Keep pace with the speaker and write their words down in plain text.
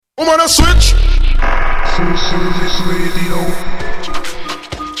I'm on a switch. Full service radio.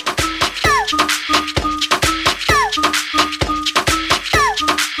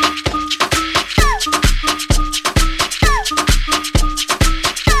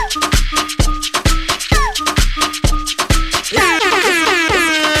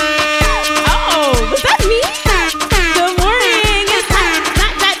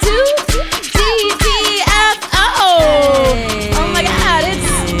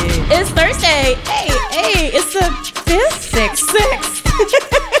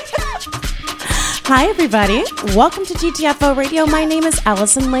 Hi, everybody. Welcome to GTFO Radio. My name is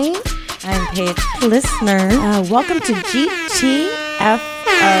Allison Lane. I'm Paige Listener. Welcome to GTFO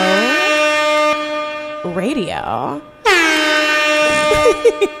Radio.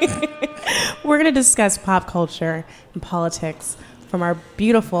 We're going to discuss pop culture and politics from our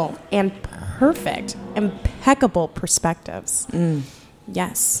beautiful and perfect, impeccable perspectives.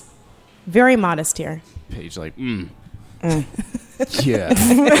 Yes. Very modest here. Paige, like, Yeah.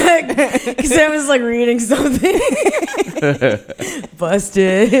 Because I was like reading something.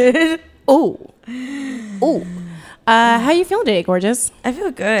 Busted. Oh. How you feeling today, gorgeous? I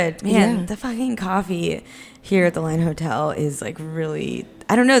feel good. Man, Yeah. the fucking coffee here at the Line Hotel is like really,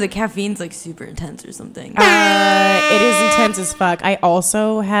 I don't know, the caffeine's like super intense or something. It is intense as fuck. I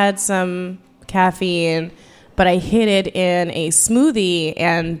also had some caffeine, but I hid it in a smoothie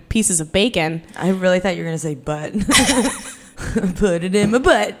and pieces of bacon. I really thought you were going to say butt. Put it in my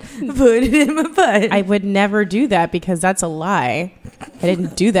butt. Put it in my butt. I would never do that because that's a lie. I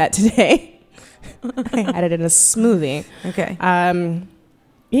didn't do that today. I had it in a smoothie. Okay.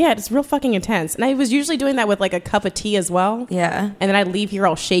 Yeah, it's real fucking intense. And I was usually doing that with like a cup of tea as well. Yeah. And then I'd leave here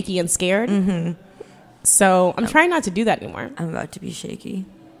all shaky and scared. Mm-hmm. So I'm trying not to do that anymore. I'm about to be shaky.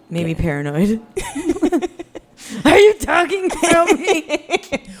 Maybe paranoid. Are you talking about me?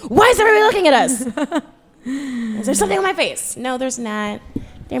 Why is everybody looking at us? Is there something on my face? No, there's not.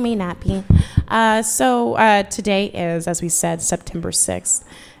 There may not be. So today is, as we said, September 6th.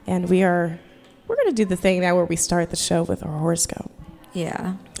 And we're going to do the thing now where we start the show with our horoscope.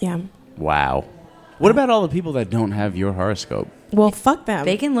 Yeah. Yeah. wow. What about all the people that don't have your horoscope? Well, fuck them.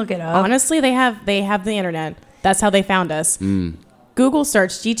 They can look it up. Honestly, they have the internet. That's how they found us. Google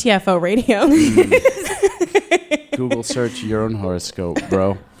search GTFO Radio. Google search your own horoscope,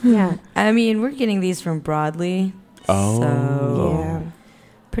 bro. Yeah. I mean, we're getting these from Broadly. Oh. So Yeah.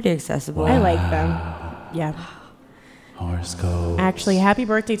 pretty accessible. I like them. Yeah. Horoscope. Actually, happy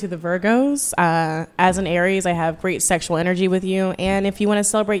birthday to the Virgos. As an Aries, I have great sexual energy with you. And if you want to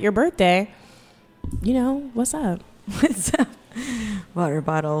celebrate your birthday, you know, what's up? What's up? Water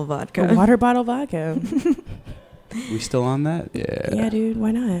bottle vodka. A water bottle vodka. We still on that? Yeah. Yeah, dude.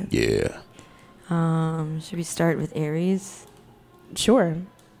 Why not? Yeah. Should we start with Aries? Sure.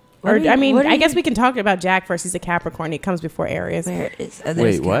 What are you- what are I guess you- we can talk about Jack first. He's a Capricorn. He comes before Aries. Where is? Wait,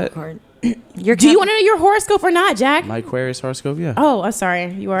 there's what? Capricorn. Do you want to know your horoscope or not, Jack? My Aquarius horoscope? Yeah. Oh, I'm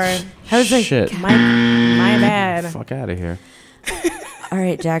sorry. You are I was like, Shit. my bad. Fuck out of here. all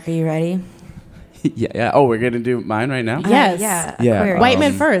right, Jack, are you ready? Yeah. Oh, we're going to do mine right now? Yes. Yeah. Yeah. Aquarius. White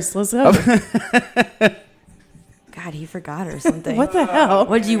man first. Let's go. God, he forgot or something. What the hell?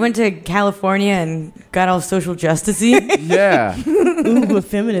 What, you went to California and got all social justicey? Yeah. Ooh, a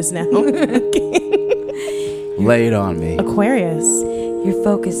feminist now. Lay it on me. Aquarius. Your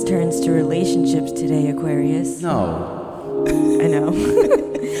focus turns to relationships today, Aquarius. No. I know.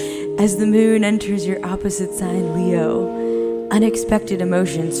 As the moon enters your opposite sign, Leo, unexpected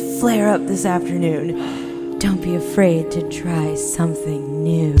emotions flare up this afternoon. Don't be afraid to try something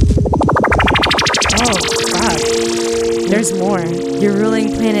new. Oh, fuck. There's more. Your ruling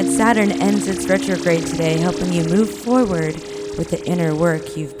planet Saturn ends its retrograde today, helping you move forward with the inner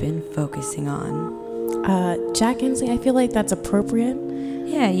work you've been focusing on. Jack Hensley, I feel like that's appropriate.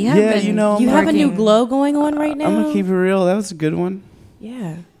 Yeah, you have Yeah, been you know, You have a new working- glow going on right now. I'm going to keep it real. That was a good one.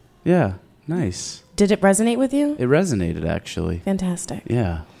 Yeah. Yeah. Nice. Did it resonate with you? It resonated, actually. Fantastic.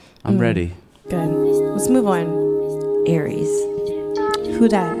 Yeah. I'm ready. Good. Let's move on. Aries. Who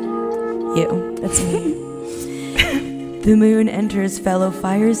that? You. That's me. The moon enters fellow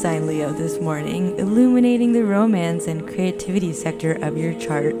fire sign Leo this morning, illuminating the romance and creativity sector of your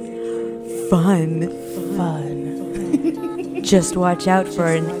chart. Fun. Just watch out for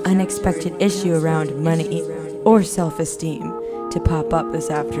an unexpected issue around money or self-esteem to pop up this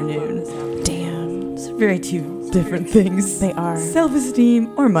afternoon. Damn. It's very two different things. They are.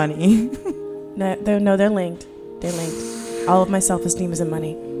 Self-esteem or money. No, they're linked. They're linked. All of my self-esteem is in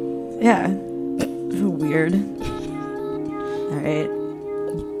money. Yeah. Weird. All right.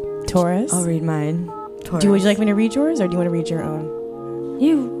 Taurus. I'll read mine. Taurus. Would you like me to read yours, or do you want to read your own?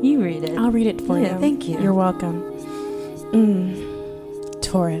 You read it. I'll read it for you. Thank you. You're welcome.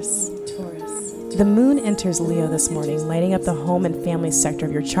 Taurus. The moon enters Leo this morning, lighting up the home and family sector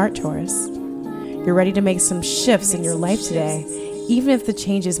of your chart, Taurus. You're ready to make some shifts in your life today, even if the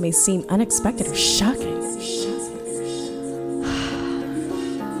changes may seem unexpected or shocking.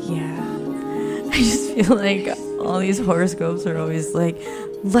 Yeah. I just feel like all these horoscopes are always like,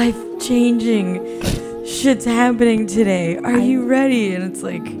 life-changing shit's happening today. Are you ready? And it's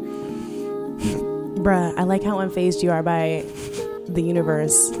like, Bruh, I like how unfazed you are by the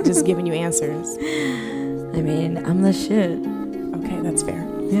universe just giving you answers. I mean, I'm the shit. Okay, that's fair.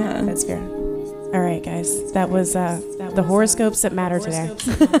 Yeah. That's fair. All right, guys. That was the horoscopes that matter today.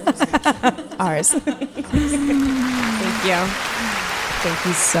 Ours. Thank you. Thank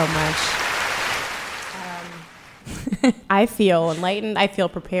you so much. I feel enlightened. I feel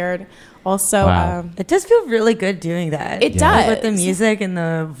prepared. Also, Wow. It does feel really good doing that. It does. With the music and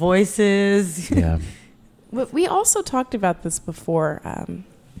the voices. Yeah. But we also talked about this before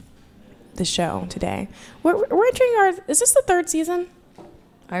the show today. We're entering our... Is this the third season?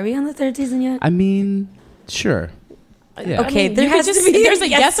 Are we on the third season yet? I mean, sure. Yeah. Okay, I mean, there you could has just- to be there's a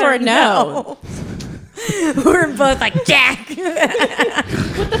yes or a no. We're both like, Jack.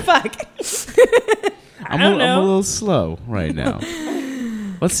 What the fuck? I'm a little slow right now.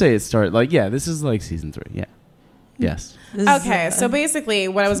 Let's say it started this is like season 3. Yeah. Yes. Okay, so basically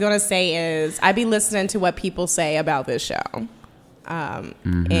what I was going to say is I'd be listening to what people say about this show.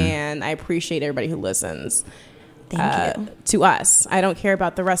 And I appreciate everybody who listens to us. I don't care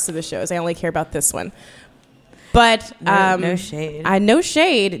about the rest of the shows. I only care about this one. But no shade. No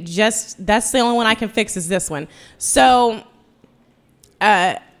shade. Just that's the only one I can fix is this one. So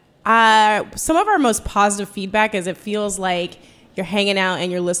some of our most positive feedback is it feels like you're hanging out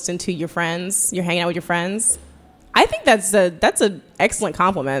and you're listening to your friends. You're hanging out with your friends. I think that's an excellent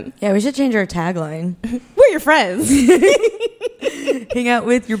compliment. Yeah, we should change our tagline. We're your friends. Hang out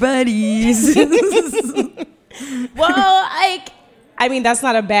with your buddies. Well, I mean, that's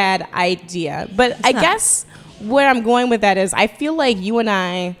not a bad idea. But I guess where I'm going with that is I feel like you and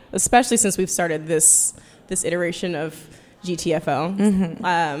I, especially since we've started this iteration of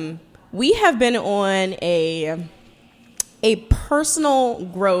GTFO, we have been on a personal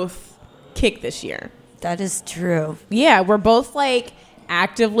growth kick this year. That is true. Yeah, we're both like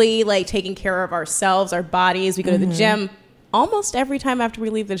actively like taking care of ourselves, our bodies. We go to the gym almost every time after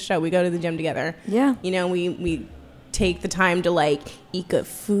we leave the show. We go to the gym together. Yeah. You know, we take the time to like eat good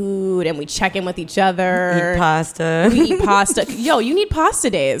food and we check in with each other. Eat pasta. We eat pasta. Yo, you need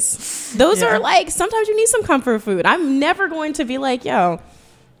pasta days. Those are like, sometimes you need some comfort food. I'm never going to be like, yo,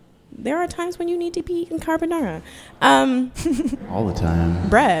 there are times when you need to be eating carbonara. All the time.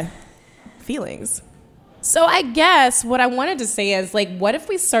 Bruh. Feelings. So I guess what I wanted to say is like, what if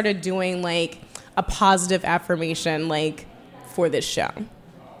we started doing like a positive affirmation like for this show?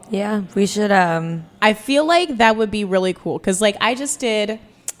 Yeah, we should. I feel like that would be really cool because like I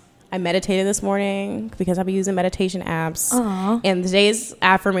meditated this morning because I've been using meditation apps. Aww. And today's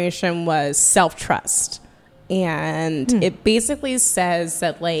affirmation was self-trust. And it basically says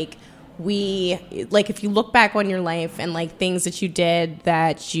that like if you look back on your life and like things that you did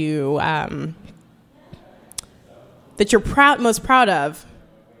that you that you're most proud of,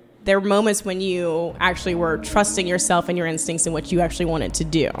 there were moments when you actually were trusting yourself and your instincts and what you actually wanted to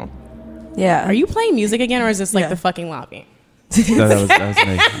do. Yeah. Are you playing music again, or is this like Yeah. the fucking lobby? No,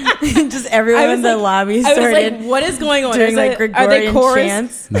 that was me. Just everyone in the lobby I started was like, what is going on? doing Is like it- Gregorian are they chorus?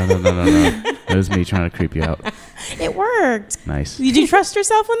 chants. No. It was me trying to creep you out. It worked. Nice. Did you trust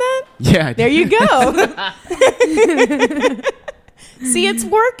yourself on that? Yeah. I There did. you go. See, it's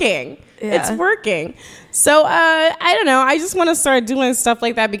working. Yeah. It's working. So I don't know. I just want to start doing stuff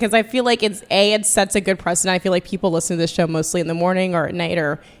like that because I feel like it sets a good precedent. I feel like people listen to this show mostly in the morning or at night,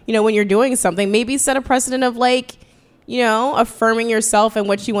 or when you're doing something, maybe set a precedent of like, affirming yourself and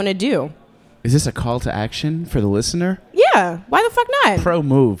what you want to do. Is this a call to action for the listener? Yeah. Why the fuck not? Pro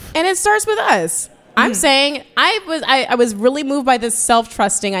move. And it starts with us. I'm saying I was really moved by this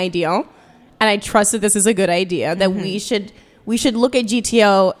self-trusting ideal, and I trust that this is a good idea, that we should look at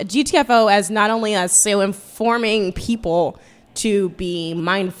GTFO as not only us informing people to be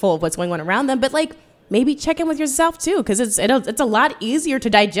mindful of what's going on around them, but like maybe check in with yourself too, because it's a lot easier to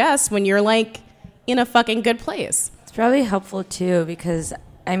digest when you're like in a fucking good place. It's probably helpful too because,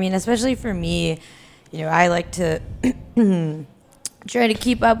 I mean, especially for me, I like to try to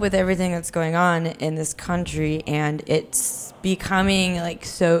keep up with everything that's going on in this country, and it's becoming like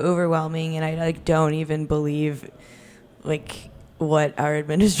so overwhelming, and I like don't even believe like what our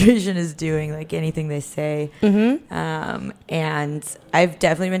administration is doing, like anything they say. Mm-hmm. And I've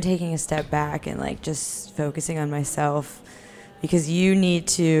definitely been taking a step back and like just focusing on myself, because you need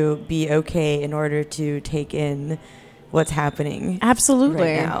to be okay in order to take in what's happening Absolutely.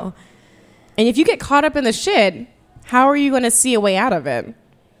 right now. And if you get caught up in the shit, how are you going to see a way out of it?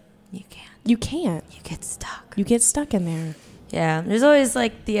 You can't. You can't. You get stuck. You get stuck in there. Yeah, there's always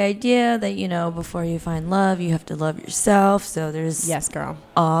like the idea that, you know, before you find love, you have to love yourself. So there's Yes, girl.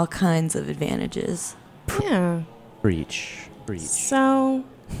 all kinds of advantages. Yeah. Preach. So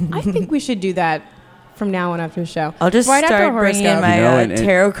I think we should do that from now on after the show. I'll just Right after start bringing in horoscope. my You know, and-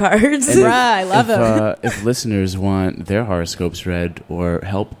 tarot cards. And Bruh, I love them. If listeners want their horoscopes read or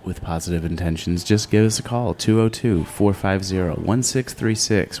help with positive intentions, just give us a call,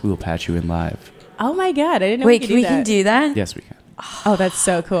 202-450-1636. We will patch you in live. Oh my God. I didn't know Wait, we could we do can that. do that? Yes, we can. Oh, that's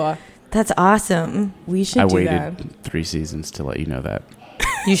so cool. That's awesome. We should I do waited that. 3 seasons to let you know that.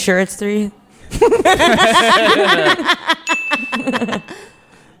 You sure it's 3?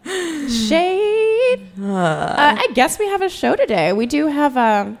 Shade. I guess we have a show today. We do have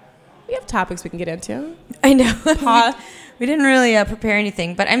we have topics we can get into. I know. Pa- We didn't really prepare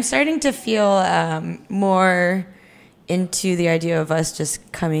anything, but I'm starting to feel more into the idea of us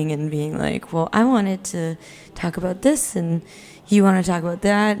just coming and being like, well, I wanted to talk about this and you want to talk about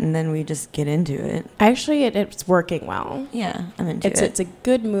that, and then we just get into it. Actually, it's working well. Yeah, I'm into it. It's a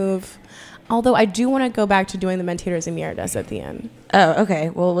good move. Although I do want to go back to doing the Mentators and Mierdas at the end. Oh, okay.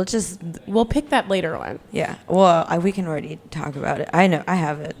 Well, We'll pick that later on. yeah. Well, we can already talk about it. I know. I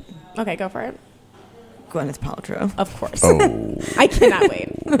have it. Okay, go for it. Gwyneth Paltrow. Of course. Oh. I cannot wait.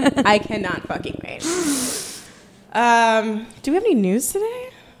 I cannot fucking wait. Do we have any news today?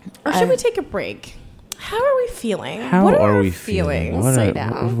 Or should we take a break? How are we feeling? How what are our we feeling? Say What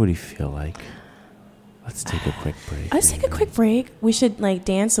down. do you feel like? Let's take a quick break. Let's take a quick break. We should like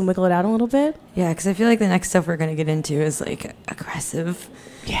dance and wiggle it out a little bit. Yeah, because I feel like the next stuff we're going to get into is like aggressive.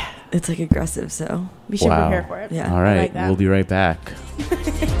 Yeah. It's like aggressive, so. We should Wow. prepare for it. Yeah. All I right, like that. we'll be right back.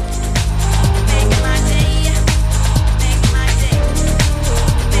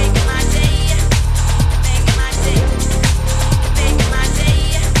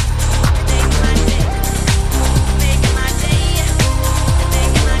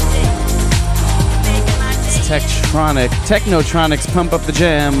 Technotronics, Pump Up the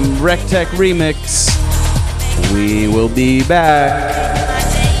Jam, Rectech Remix. We will be back.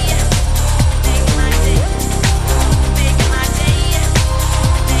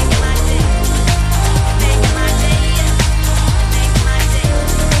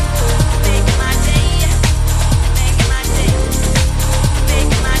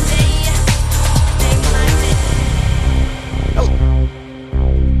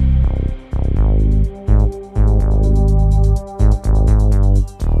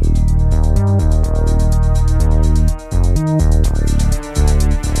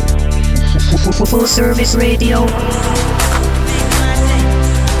 Full service radio.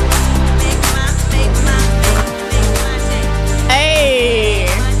 Hey!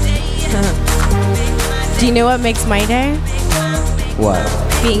 Do you know what makes my day? What?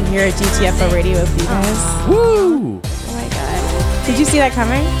 Being here at GTFO Radio with you guys. Woo! Oh my god. Did you see that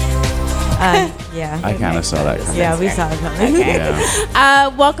coming? Yeah. I kind of saw that coming. Yeah, we saw it coming. Okay. Yeah.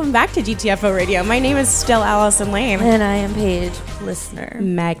 Welcome back to GTFO Radio. My name is still Allison Lane. And I am Paige Listener.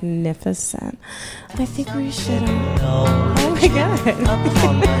 Magnificent. I think we should. Oh my god.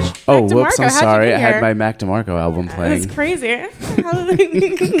 Oh, DeMarco, whoops! I'm how'd you sorry. get I had here? my Mac DeMarco album playing. That's crazy.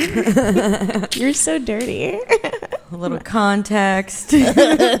 You're so dirty. A little context.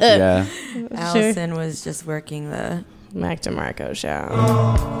 Yeah. Allison was just working the... Mac DeMarco show.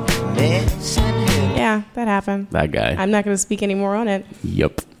 Yeah, that happened. That guy. I'm not going to speak any more on it.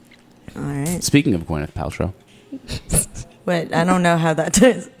 Yup. All right. Speaking of Gwyneth Paltrow. Wait, I don't know how that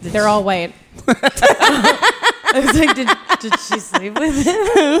does. They're all white. I was like, did she sleep with him?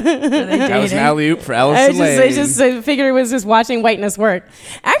 Are they That was dating? an alley-oop for Allison Lane. I just figured it was just watching whiteness work.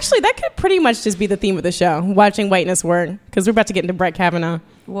 Actually, that could pretty much just be the theme of the show, watching whiteness work, because we're about to get into Brett Kavanaugh.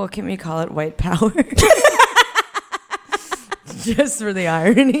 Well, can we call it white power? Just for the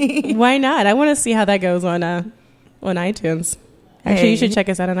irony. Why not? I want to see how that goes on iTunes. Actually, you should Hey. check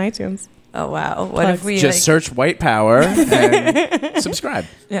us out on iTunes. Oh, wow. What Plugs. if we Just search White Power and subscribe.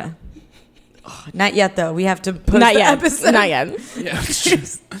 Yeah. Oh, not yet, though. We have to post Not the yet. episode. Not yet. Yeah.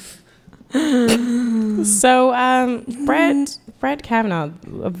 So, Brett Kavanaugh,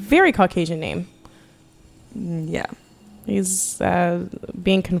 a very Caucasian name. Yeah. He's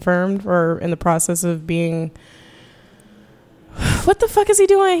being confirmed or in the process of being what the fuck is he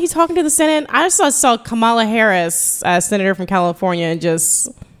doing? He's talking to the Senate. I just saw Kamala Harris, senator from California, and just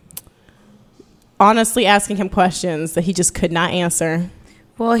honestly asking him questions that he just could not answer.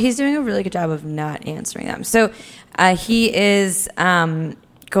 Well, he's doing a really good job of not answering them. So he is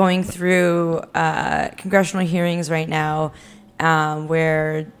going through congressional hearings right now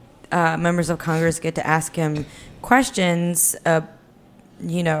where members of Congress get to ask him questions,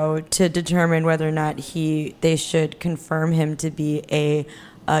 to determine whether or not they should confirm him to be a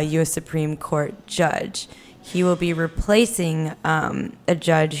U.S. Supreme Court judge. He will be replacing a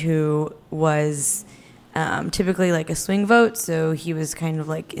judge who was typically like a swing vote, so he was kind of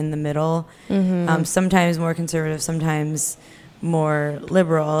like in the middle, sometimes more conservative, sometimes more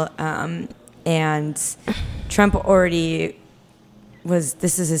liberal, and Trump already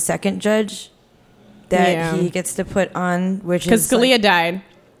this is his second judge that he gets to put on, which is because Scalia died,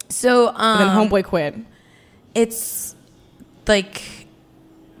 so and then homeboy quit. It's like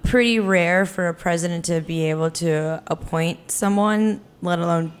pretty rare for a president to be able to appoint someone, let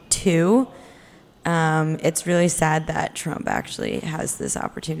alone two. It's really sad that Trump actually has this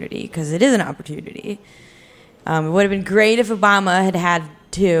opportunity, because it is an opportunity. It would have been great if Obama had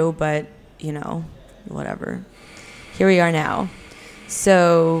two, but, whatever. Here we are now.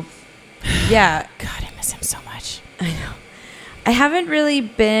 So, yeah. God, I miss him so much. I know. I haven't really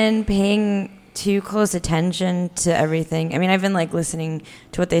been paying too close attention to everything. I mean, I've been, listening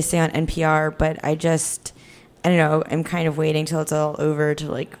to what they say on NPR, but I don't know, I'm kind of waiting till it's all over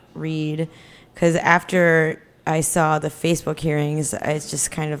to, read. Because after I saw the Facebook hearings, it's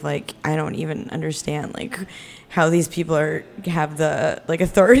just kind of I don't even understand how these people have the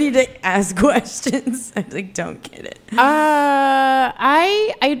authority to ask questions. I don't get it.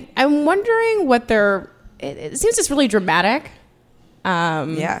 I'm wondering what it seems it's really dramatic.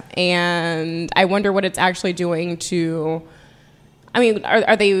 Yeah. And I wonder what it's actually doing to. I mean,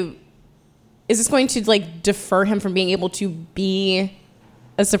 are they? Is this going to defer him from being able to be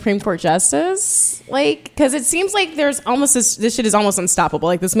a Supreme Court justice? Because it seems like there's almost this shit is almost unstoppable.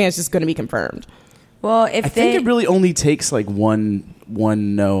 This man's just going to be confirmed. Well, I think it really only takes one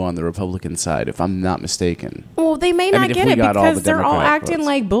no on the Republican side, if I'm not mistaken. Well, they may not get it because they're all acting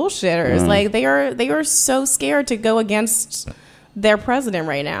like bullshitters. They are so scared to go against their president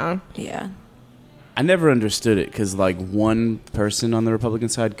right now. Yeah. I never understood it, because one person on the Republican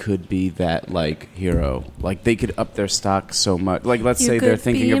side could be that hero. They could up their stock so much. Let's say they're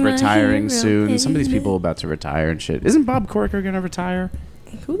thinking of retiring soon. Some of these people are about to retire and shit. Isn't Bob Corker going to retire?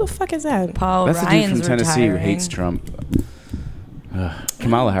 Who the fuck is that? Paul That's Ryan's the dude from Tennessee retiring. who hates Trump.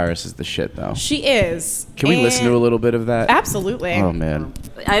 Kamala Harris is the shit, though. She is. Can we listen to a little bit of that? Absolutely. Oh, man.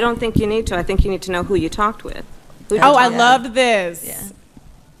 I don't think you need to. I think you need to know who you talked with. I loved this. Yeah.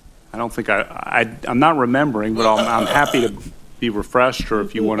 I don't think I'm not remembering, but I'm happy to be refreshed, or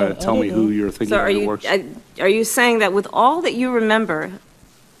if you want to tell me who you're thinking So works. are you saying that with all that you remember,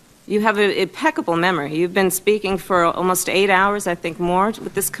 you have an impeccable memory? You've been speaking for almost 8 hours, I think more,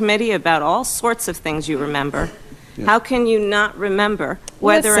 with this committee about all sorts of things you remember. Yeah. How can you not remember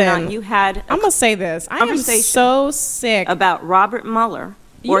whether or not you had I'm going to say this. I am so sick about Robert Mueller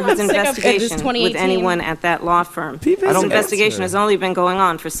or his investigation with anyone at that law firm. His investigation has only been going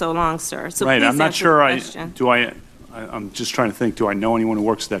on for so long, sir. So right, please I'm not answer sure. the question. I'm just trying to think. Do I know anyone who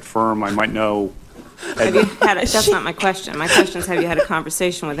works at that firm? I might know. Have you had that's not my question. My question is, have you had a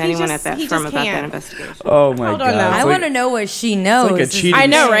conversation with anyone at that firm about that investigation? Oh, my God. I want to know what she knows. It's like a cheating, I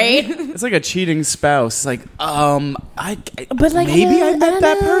know, right? It's like a cheating spouse. But maybe I met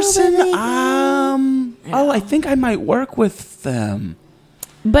that person. I think I might work with them.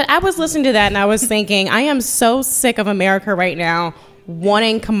 But I was listening to that and I was thinking, I am so sick of America right now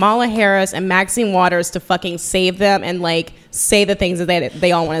wanting Kamala Harris and Maxine Waters to fucking save them and say the things that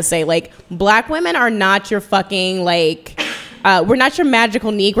they all want to say. Black women are not your fucking we're not your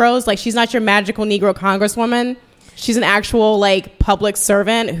magical Negroes. She's not your magical Negro congresswoman. She's an actual public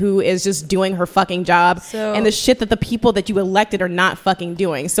servant who is just doing her fucking job, and the shit that the people that you elected are not fucking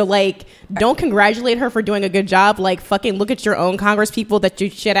doing. So don't congratulate her for doing a good job. Fucking look at your own Congress people that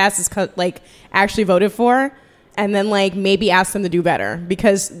your shit asses actually voted for, and then maybe ask them to do better,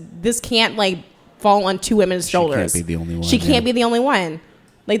 because this can't fall on two women's shoulders. She can't be the only one. She can't be the only one.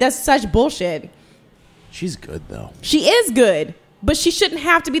 That's such bullshit. She's good though. She is good, but she shouldn't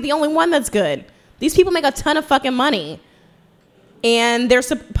have to be the only one that's good. These people make a ton of fucking money, and they're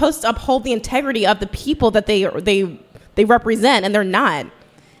supposed to uphold the integrity of the people that they represent, and they're not.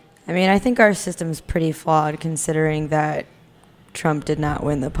 I mean, I think our system's pretty flawed, considering that Trump did not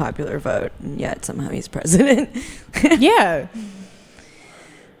win the popular vote, and yet somehow he's president. Yeah.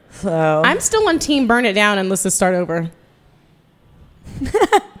 So I'm still on team burn it down and let's just start over.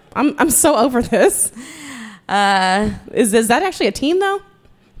 I'm so over this. Is that actually a team though?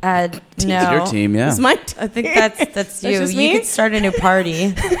 No. It's your team, yeah. It's my I think that's you. just You me? could start a new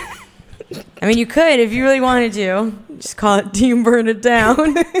party. I mean, you could if you really wanted to. Just call it Team Burn It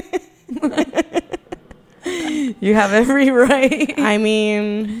Down. You have every right. I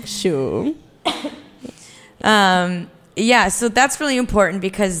mean, shoot. Yeah, so that's really important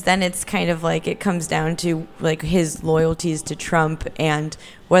because then it's kind of like it comes down to like his loyalties to Trump and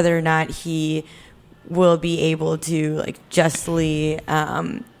whether or not he will be able to like justly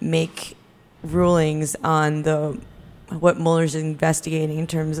make rulings on what Mueller's investigating in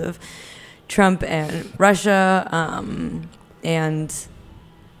terms of Trump and Russia, and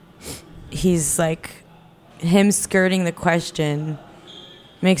he's like him skirting the question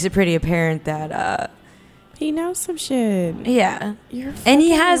makes it pretty apparent that He knows some shit. yeah, You're and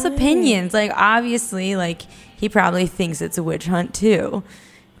he has fucking right. opinions. Like obviously, like he probably thinks it's a witch hunt too,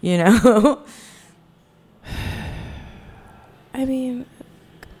 you know. I mean,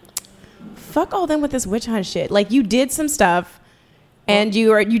 fuck all them with this witch hunt shit. Like you did some stuff, and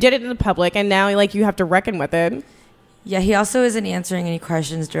you did it in the public, and now like you have to reckon with it. Yeah, he also isn't answering any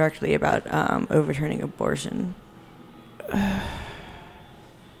questions directly about overturning abortion.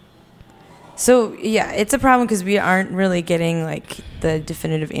 So yeah, it's a problem because we aren't really getting like the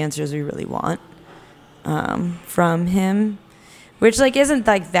definitive answers we really want from him, which like isn't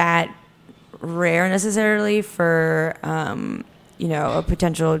like that rare necessarily for a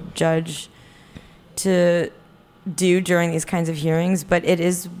potential judge to do during these kinds of hearings. But it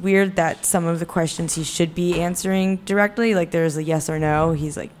is weird that some of the questions he should be answering directly, like there's a yes or no,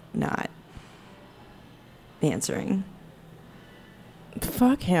 he's like not answering.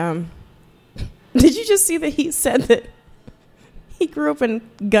 Fuck him. Did you just see that he said that he grew up in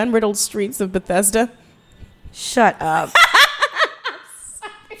gun-riddled streets of Bethesda? Shut up.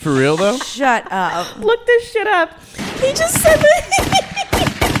 For real though? Shut up. Look this shit up. He just said that.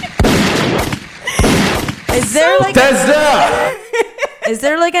 Is there like is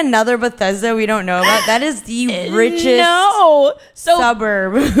there like another Bethesda we don't know about? That is the richest No. So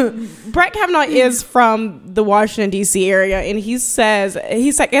suburb. Brett Kavanaugh is from the Washington D.C. area, and he says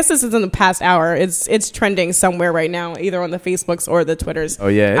I guess this is in the past hour. It's trending somewhere right now, either on the Facebooks or the Twitters. Oh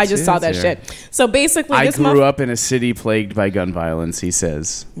yeah, I just saw that here. shit. So basically, I this grew up in a city plagued by gun violence, he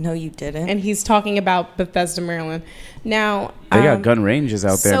says. No, you didn't. and he's talking about Bethesda, Maryland. Now They got gun ranges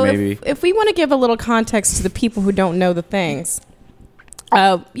out there, so maybe. if we want to give a little context to the people who don't know the things,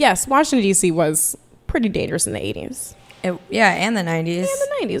 yes, Washington D.C. was pretty dangerous in the 80s. Yeah, and the 90s. And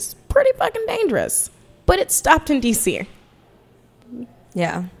the 90s, pretty fucking dangerous. But it stopped in D.C.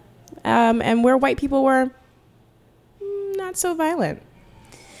 Yeah. And where white people were not so violent.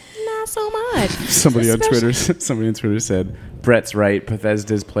 Not so much. Somebody on Twitter said, Brett's right.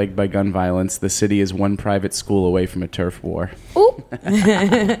 Bethesda is plagued by gun violence. The city is one private school away from a turf war. Ooh.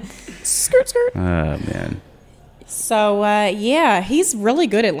 Skirt, skirt. Oh, man. So, yeah, he's really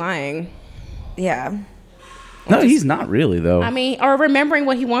good at lying. Yeah. No, he's not really, though. I mean, or remembering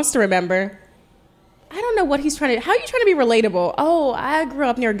what he wants to remember. I don't know what he's trying to... How are you trying to be relatable? Oh, I grew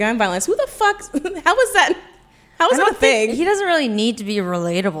up near gun violence. Who the fuck... How was that... How is that a thing? He doesn't really need to be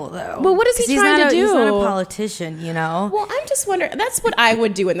relatable, though. But what is he trying to do? He's not a politician, you know? Well, I'm just wondering. That's what I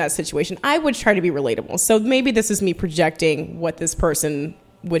would do in that situation. I would try to be relatable. So maybe this is me projecting what this person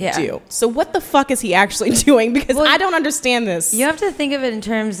would do. So what the fuck is he actually doing? Because I don't understand this. You have to think of it in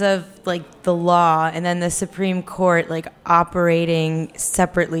terms of, like, the law and then the Supreme Court, like, operating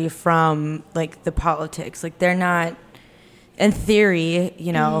separately from, like, the politics. Like, they're not, in theory,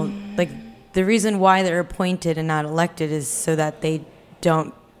 you know, like... The reason why they're appointed and not elected is so that they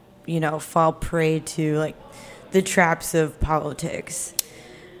don't, you know, fall prey to, like, the traps of politics.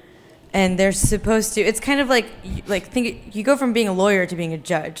 And they're supposed to... It's kind of like think you go from being a lawyer to being a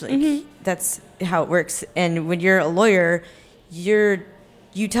judge. Like, that's how it works. And when you're a lawyer, you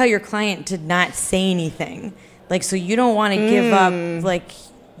tell your client to not say anything. Like, so you don't want to give up... Like,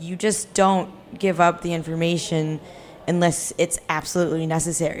 you just don't give up the information... unless it's absolutely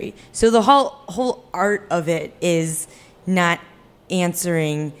necessary. So the whole art of it is not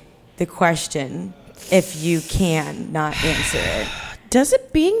answering the question if you can not answer it. Does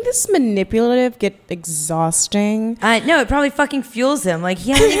it being this manipulative get exhausting? No, it probably fucking fuels him. Like,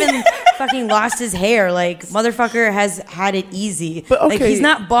 he hasn't even fucking lost his hair. Like, motherfucker has had it easy. But, okay, like, he's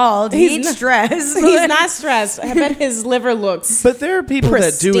not bald. He ain't stressed. He's not stressed. I bet his liver looks But there are people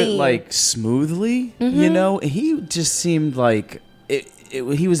that do it, pristine. like, smoothly, you know? He just seemed like...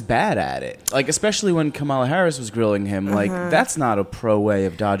 he was bad at it. Like, especially when Kamala Harris was grilling him. Like, that's not a pro way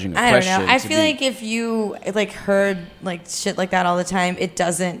of dodging a question. I don't know. I feel like if you like heard like shit like that all the time, it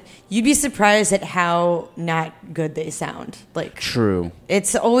doesn't. You'd be surprised at how not good they sound. Like, true.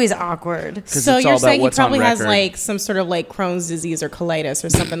 It's always awkward. So it's you're all about saying he what's on probably has record. like some sort of like Crohn's disease or colitis or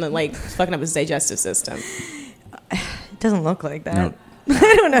something that like fucking up his digestive system. It doesn't look like that. Nope.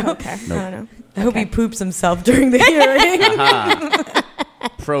 I don't know. Okay, Nope. I don't know. I hope he poops himself during the hearing.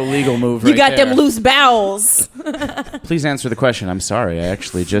 Pro legal move. You right got there. them loose bowels. Please answer the question. I'm sorry. I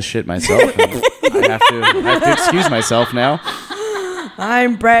actually just shit myself. I have to excuse myself now.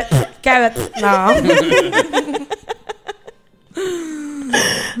 I'm Brett Cabot. No.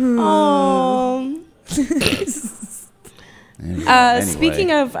 Anyway.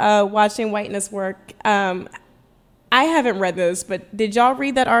 Speaking of watching whiteness work, I haven't read this, but did y'all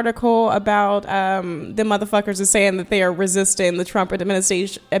read that article about the motherfuckers are saying that they are resisting the Trump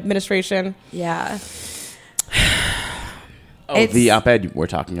administration? Yeah. The op-ed we're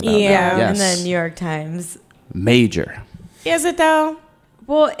talking about. Yeah. Yes. In the New York Times. Major. Is it though?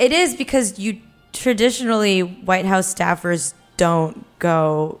 Well, it is because traditionally White House staffers don't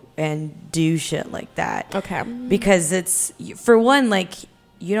go and do shit like that. Okay. Because it's, for one, like,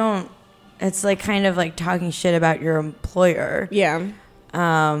 you don't, it's like kind of like talking shit about your employer. Yeah.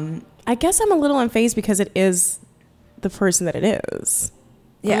 I guess I'm a little unfazed because it is the person that it is.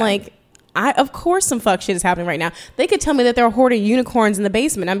 Yeah. I'm like, of course some fuck shit is happening right now. They could tell me that they're hoarding unicorns in the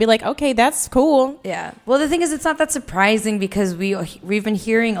basement. I'd be like, okay, that's cool. Yeah. Well, the thing is, it's not that surprising because we've been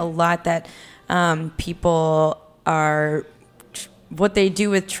hearing a lot that people are, what they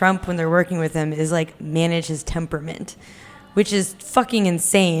do with Trump when they're working with him is like manage his temperament, which is fucking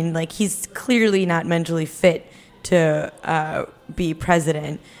insane. Like, he's clearly not mentally fit to be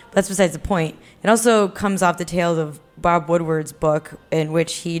president. That's besides the point. It also comes off the tails of Bob Woodward's book, in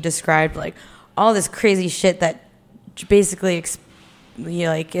which he described like all this crazy shit that basically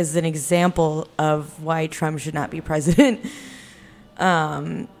like is an example of why Trump should not be president.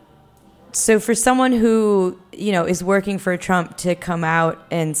 So for someone who, you know, is working for Trump to come out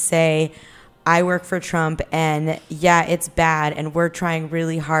and say, I work for Trump and yeah, it's bad and we're trying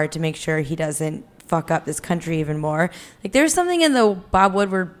really hard to make sure he doesn't fuck up this country even more. Like, there's something in the Bob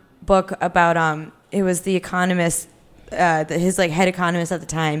Woodward book about it was the economist, his like head economist at the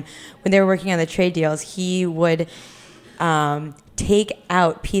time, when they were working on the trade deals, he would take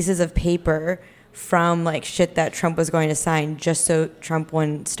out pieces of paper from like shit that Trump was going to sign just so Trump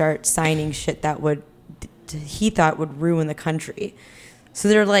wouldn't start signing shit that he thought would ruin the country. So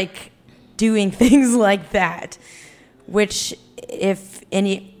they're like doing things like that, which if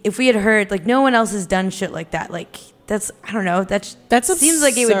we had heard, like, no one else has done shit like that, like, that's, I don't know, that seems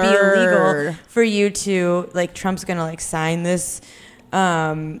like it would be illegal for you to, like, Trump's gonna like sign this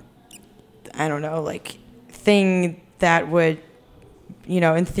I don't know, like, thing that would, you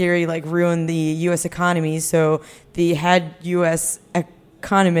know, in theory, like, ruin the U.S. economy. So the head U.S.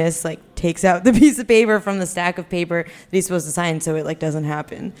 economist like takes out the piece of paper from the stack of paper that he's supposed to sign, so it like doesn't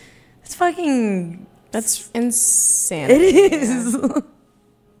happen. It's fucking, That's insane. it is.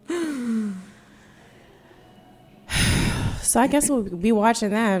 So I guess we'll be watching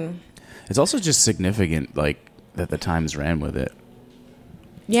that. It's also just significant, like, that the Times ran with it.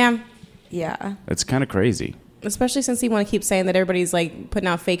 Yeah. Yeah. It's kind of crazy. Especially since you want to keep saying that everybody's like putting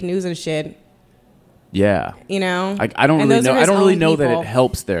out fake news and shit. Yeah. You know? I don't And really those know. are I his don't really own know that people. it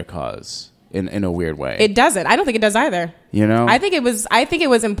helps their cause in a weird way. It doesn't. I don't think it does either. You know? I think it was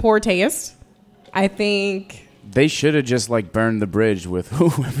in poor taste. I think They should have just, like, burned the bridge with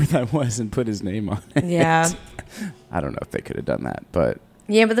whoever that was and put his name on it. Yeah. I don't know if they could have done that, but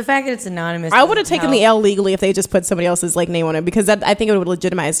Yeah, but the fact that it's anonymous, I would have taken the help. L legally if they just put somebody else's like name on it, because I think it would have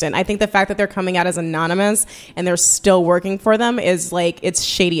legitimized it. I think the fact that they're coming out as anonymous and they're still working for them is like, it's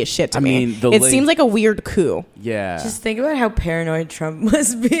shady as shit to me. mean, the it link- seems like a weird coup. yeah. Just think about how paranoid Trump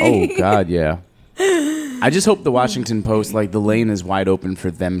must be. Oh, God, yeah. I just hope the Washington Post, like, the lane is wide open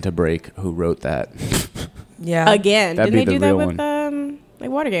for them to break who wrote that. Yeah. Again, That'd didn't be they the do that real with like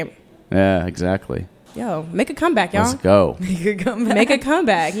Watergate? Yeah, exactly. Yo, make a comeback, y'all. Let's go. You could come back. Make a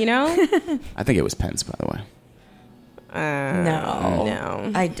comeback, you know? I think it was Pence, by the way. No.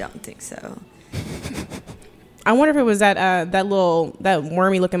 No. I don't think so. I wonder if it was that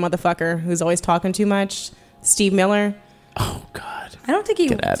wormy looking motherfucker who's always talking too much, Steve Miller. Oh, God. I don't think he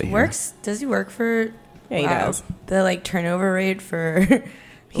Get outta here. works. Does he work for? Yeah, he does. The like turnover rate for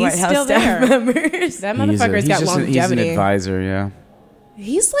He's White House still staff there. members. That motherfucker's got he's an longevity. advisor, yeah.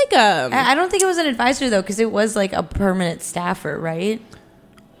 He's like a. I don't think it was an advisor though, because it was like a permanent staffer, right?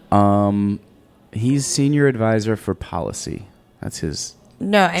 He's senior advisor for policy. That's his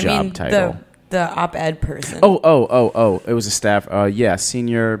No, I job mean title. the op-ed person. Oh! It was a staff. Yeah,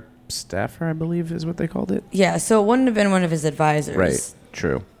 senior staffer, I believe, is what they called it. Yeah, so it wouldn't have been one of his advisors. Right.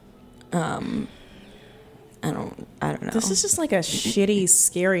 True. I don't know. This is just like a shitty,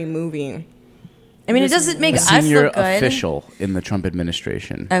 scary movie. I mean, it doesn't make A us senior look good. official in the Trump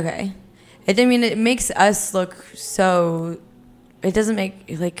administration. Okay. It makes us look so... It doesn't make,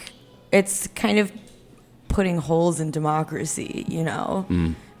 like... It's kind of putting holes in democracy, you know?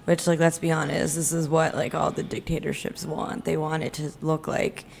 Which, like, let's be honest, this is what, like, all the dictatorships want. They want it to look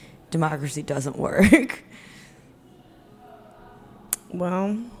like democracy doesn't work.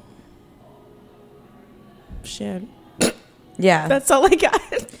 Well, shit. Yeah. That's all I got.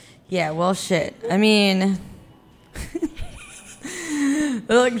 Yeah, well, shit. I mean...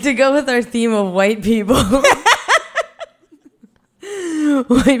 Look, to go with our theme of white people...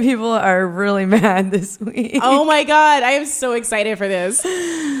 White people are really mad this week. Oh my God, I am so excited for this.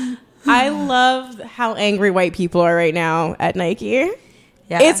 I love how angry white people are right now at Nike.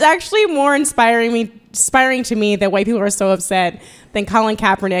 Yeah. It's actually more inspiring to me that white people are so upset than Colin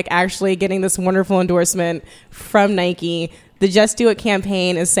Kaepernick actually getting this wonderful endorsement from Nike. The Just Do It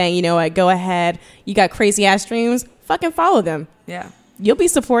campaign is saying, you know what, go ahead. You got crazy ass dreams, fucking follow them. Yeah. You'll be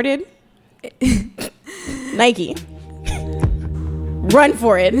supported. Nike. Run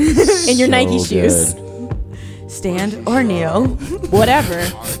for it in your Nike shoes. Stand or kneel. Whatever.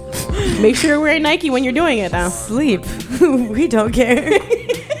 Make sure you're wearing Nike when you're doing it, though. Sleep. We don't care.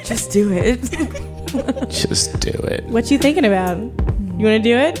 Just do it. Just do it. What you thinking about? You want to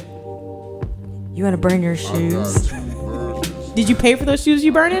do it? You want to burn your shoes? Did you pay for those shoes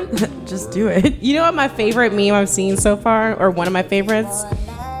you burning? Just do it. You know what my favorite meme I've seen so far, or one of my favorites,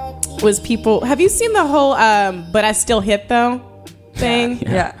 was people... Have you seen the whole but I still hit, though? Thing.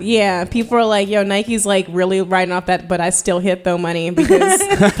 Yeah, people are like, yo, Nike's like really riding off that but I still hit though money because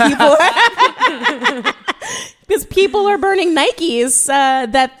people are burning Nikes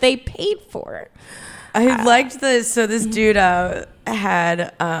that they paid for. I liked this. So this dude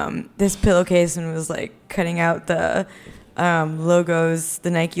had this pillowcase and was like cutting out the logos, the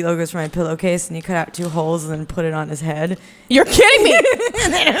Nike logos from my pillowcase, and he cut out 2 holes and then put it on his head. You're kidding me. Like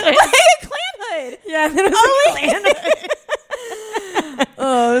a Klan hood. Yeah, and then it was a Klan hood.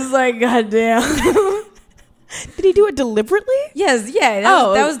 Oh, it was like, goddamn. Did he do it deliberately? Yes, yeah.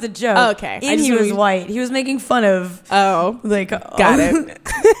 That was the joke. Oh, okay. And he was white. He was making fun of. Oh, like, got it.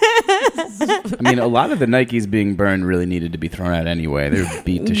 I mean, a lot of the Nikes being burned really needed to be thrown out anyway. They're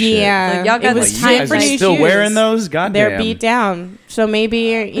beat to shit. Yeah, like, y'all got it was this time shit. for You new guys still shoes. wearing those? Goddamn. They're beat down. So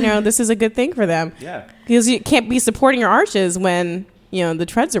maybe this is a good thing for them. Yeah. Because you can't be supporting your arches when the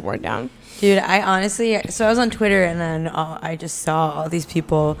treads are worn down. Dude, I honestly, so I was on Twitter and then I just saw all these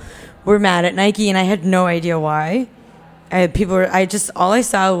people were mad at Nike and I had no idea why. All I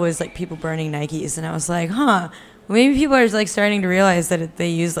saw was like people burning Nikes and I was like, maybe people are like starting to realize that they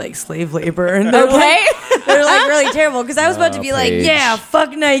use like slave labor and they're they're like really terrible. Because I was about to be like, Paige. yeah,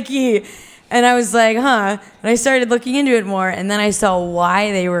 fuck Nike. And I was like, and I started looking into it more and then I saw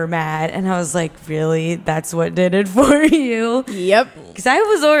why they were mad and I was like, really? That's what did it for you? Yep. Because I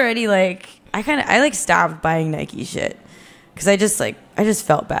was already like, I stopped buying Nike shit. Because I just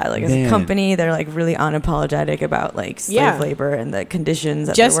felt bad. Like, as a company, they're like really unapologetic about like slave labor and the conditions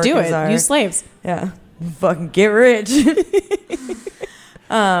that Just their do workers it. are. Use slaves. Yeah. Fucking get rich.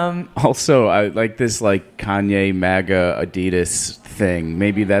 Also, I like this like Kanye MAGA Adidas thing.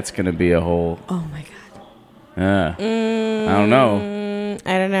 Maybe that's going to be a whole... Oh my God. I don't know.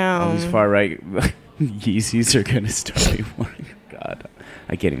 I don't know. All these far right Yeezys are going to start be wearing. God,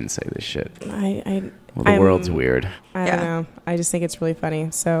 I can't even say this shit. The world's weird. I don't know. I just think it's really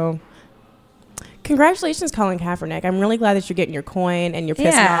funny. So, congratulations, Colin Kaepernick. I'm really glad that you're getting your coin and you're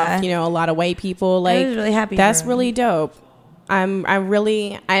pissing off, a lot of white people. Like, I was really happy. That's really dope. And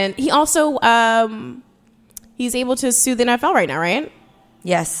he also, he's able to sue the NFL right now, right?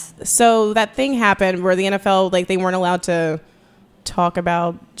 Yes. So that thing happened where the NFL, like, they weren't allowed to talk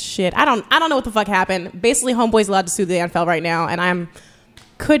about shit. I don't know what the fuck happened. Basically, Homeboy's allowed to sue the NFL right now, and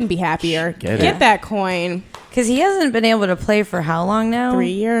couldn't be happier. Get that coin. Because he hasn't been able to play for how long now? 3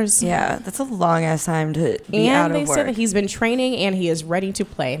 years. Yeah, that's a long ass time to be out of work. And they said that he's been training and he is ready to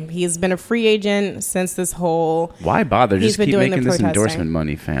play. He has been a free agent since this whole... Why bother? Just keep making this protesting. Endorsement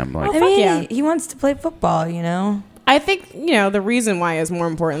money, fam. Like, He wants to play football, I think, the reason why is more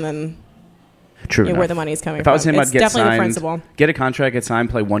important than true where the money is coming if from. I was him, It's I'd get definitely the signed, principle. get a contract, get signed,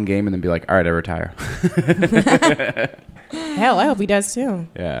 play one game, and then be like, all right, I retire. Hell, I hope he does too.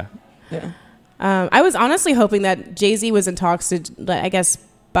 Yeah. I was honestly hoping that Jay-Z was in talks to, I guess,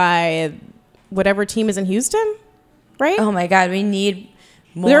 by whatever team is in Houston, right? Oh my God, we need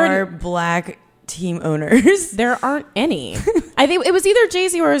more black team owners. There aren't any. I think it was either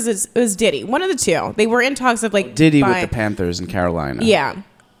Jay-Z or it was Diddy. One of the two. They were in talks of like Diddy with the Panthers in Carolina. Yeah.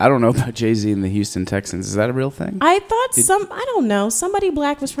 I don't know about Jay-Z and the Houston Texans. Is that a real thing? I thought I don't know. Somebody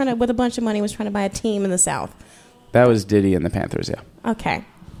black was with a bunch of money was trying to buy a team in the South. That was Diddy and the Panthers, yeah. Okay.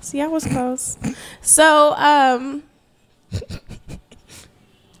 See, I was close. So,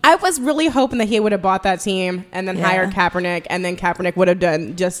 I was really hoping that he would have bought that team and then hired Kaepernick, and then Kaepernick would have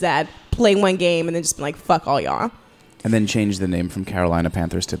done just that, play one game, and then just been like, fuck all y'all. And then change the name from Carolina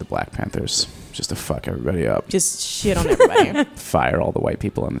Panthers to the Black Panthers, just to fuck everybody up. Just shit on everybody. Fire all the white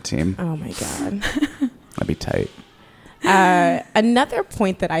people on the team. Oh, my God. That'd be tight. Another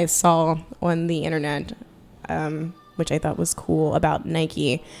point that I saw on the internet, which I thought was cool about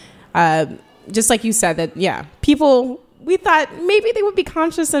Nike, just like you said, that, people... We thought maybe they would be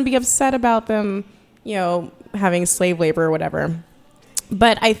conscious and be upset about them, having slave labor or whatever.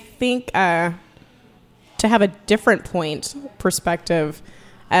 But I think to have a different perspective,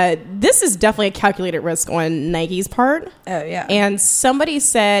 this is definitely a calculated risk on Nike's part. Oh, yeah. And somebody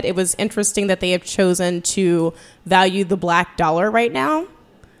said it was interesting that they have chosen to value the black dollar right now,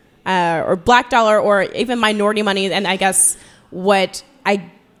 or black dollar, or even minority money. And I guess what I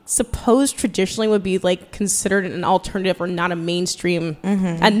suppose traditionally would be like considered an alternative or not a mainstream,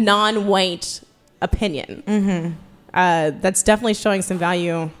 a non-white opinion. That's definitely showing some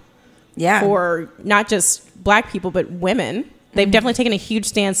value for not just black people, but women. They've definitely taken a huge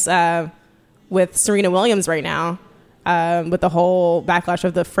stance with Serena Williams right now, with the whole backlash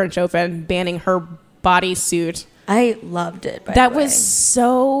of the French Open banning her bodysuit. I loved it. That was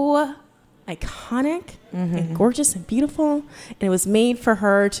so iconic and gorgeous and beautiful, and it was made for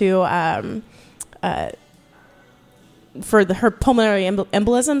her to her pulmonary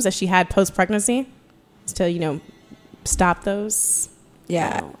embolisms that she had post-pregnancy, to stop those.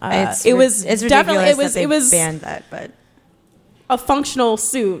 It's ridiculous it was banned that, but a functional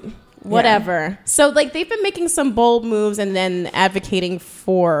suit, whatever. So like they've been making some bold moves and then advocating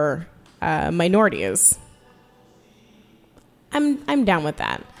for minorities. I'm down with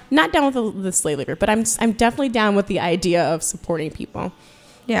that. Not down with the slave labor, but I'm definitely down with the idea of supporting people.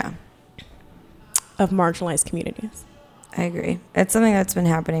 Yeah. Of marginalized communities. I agree. It's something that's been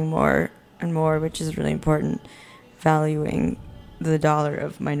happening more and more, which is really important, valuing the dollar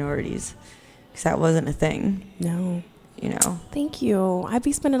of minorities, because that wasn't a thing. No. Thank you. I'd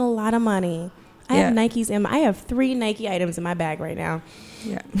be spending a lot of money. I have Nikes I have 3 Nike items in my bag right now.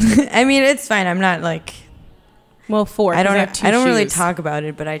 Yeah. I mean, it's fine. I'm not like... Well, 4. I don't really talk about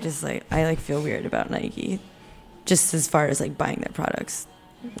it, but I just I feel weird about Nike, just as far as like buying their products.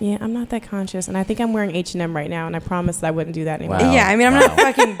 Yeah, I'm not that conscious, and I think I'm wearing H&M right now, and I promised that I wouldn't do that anymore. Wow. Yeah, I mean, I'm not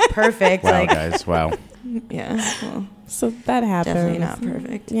fucking perfect. Wow, guys, wow. Yeah, well, so that happens. Definitely not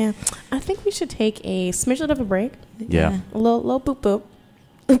perfect. Yeah, I think we should take a smidget of a break. Yeah. A little boop boop.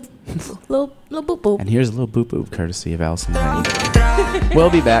 little boop boop. And here's a little boop boop courtesy of Allison Honey. We'll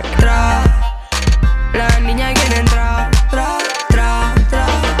be back. La niña quiere entrar,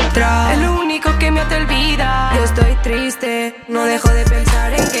 es lo único que me te olvida. Yo estoy triste, no dejo de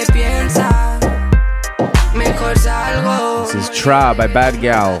pensar en qué piensa. Mejor salgo. This is Tra by Bad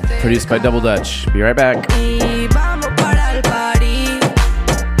Gal, produced by Double Dutch. Be right back. Y vamos para el party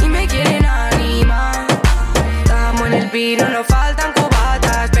y me quieren animar. Estamos en el pino, nos faltan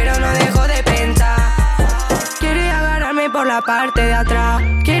cubatas, pero no dejo de pensar. Quiere agarrarme por la parte de atrás.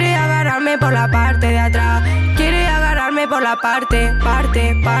 Quiere agarrarme por la parte de atrás. Quiere agarrarme por la parte.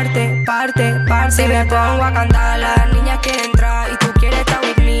 Si me pongo a cantar, las niñas quieren entrar. Y tú quieres estar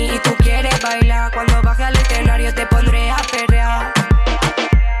with me, y tú quieres bailar. Cuando baje al escenario te pondré a perrear.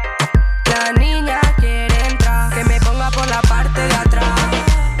 La niña quiere entrar, que me ponga por la parte de atrás.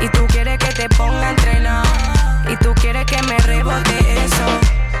 Y tú quieres que te ponga a entrenar. Y tú quieres que me rebote eso.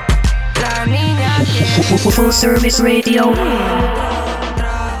 La niña quiere. Full Service Radio.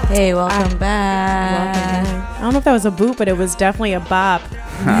 Hey, welcome back. I don't know if that was a boop, but it was definitely a bop.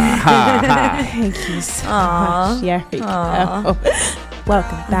 Thank you so much. Yeah, here you go.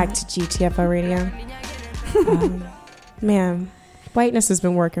 Welcome back to GTFO Radio. Man, whiteness has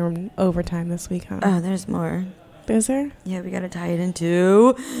been working overtime this week, huh? Oh, there's more. Is there? Yeah, we gotta tie it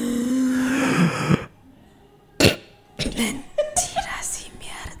into...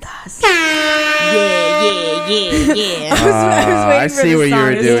 Yeah. I see what you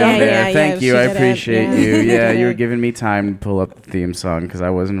were doing there. Yeah, Thank you. I appreciate you. Yeah, you were Yeah. giving me time to pull up the theme song because I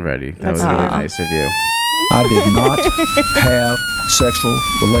wasn't ready. That was really nice of you. I did not have sexual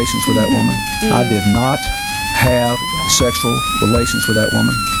relations with that woman. I did not have sexual relations with that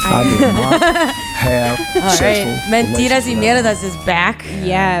woman. I did not have sexual Mentiras y relations with that woman. Mierdas is back.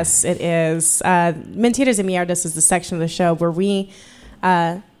 Yes, it is. Mentiras y Mierdas is the section of the show where we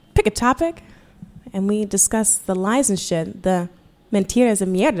pick a topic and we discuss the lies and shit, the mentiras y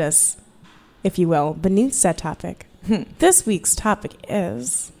mierdas, if you will, beneath said topic. This week's topic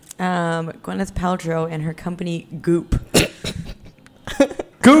is... Gwyneth Paltrow and her company Goop.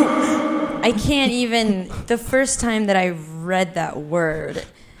 Goop! I can't even... The first time that I read that word,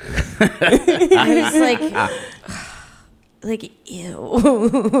 I was like,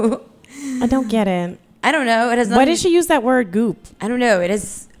 ew. I don't get it. I don't know. It has nothing. Why did she use that word goop? I don't know. It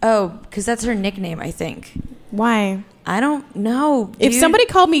is... Oh, because that's her nickname, I think. Why? I don't know. If somebody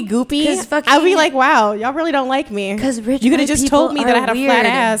called me goopy, 'Cause fucking- I'd be like, wow, y'all really don't like me. 'Cause rich you could have white just told me people that I are had a flat weird.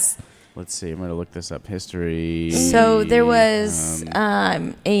 ass. Let's see. I'm going to look this up. History. So there was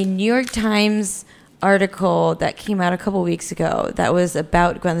a New York Times article that came out a couple weeks ago that was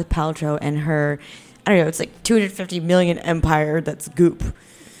about Gwyneth Paltrow and her, I don't know, it's like 250 million empire that's Goop.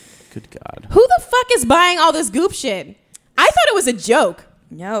 Good God. Who the fuck is buying all this goop shit? I thought it was a joke.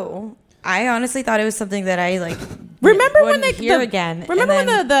 No. I honestly thought it was something that I like. Remember when wouldn't hear again? Remember and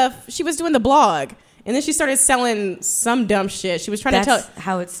when the she was doing the blog and then she started selling some dumb shit. She was trying to that's tell.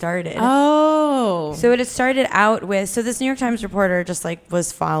 how it started. Oh, So it had started out with, so this New York Times reporter just like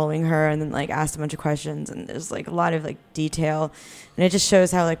was following her and then like asked a bunch of questions and there's like a lot of like detail and it just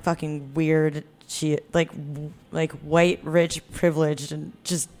shows how like fucking weird she like white, rich, privileged and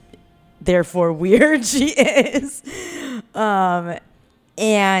just therefore weird she is.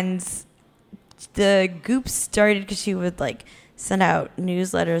 And the Goop started because she would like send out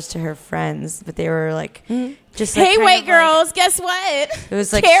newsletters to her friends, but they were like just like, hey, kind white of, girls, like, guess what? it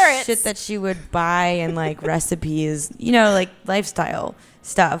was like Carrots. shit that she would buy and like recipes, you know, like lifestyle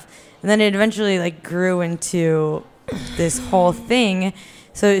stuff. And then it eventually like grew into this whole thing.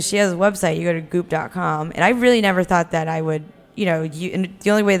 So she has a website. You go to goop.com. And I really never thought that I would, you know, and the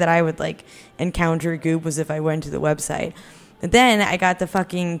only way that I would like encounter Goop was if I went to the website. But then I got the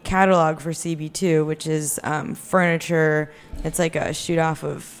fucking catalog for CB2, which is furniture. It's like a shoot off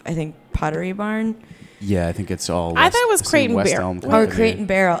of, I think, Pottery Barn. Yeah, I think it's all. I thought it was it's in Crate and West Barrel. Elm Or Company. Crate and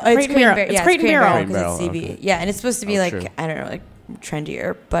Barrel. Oh, Crate and Barrel. Yeah, It's Crate and Barrel. because it's Crate and CB. Barrel, okay. Yeah, and it's supposed to be like, true. I don't know, like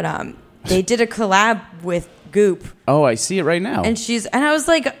trendier. But they did a collab with Goop. Oh, I see it right now. And I was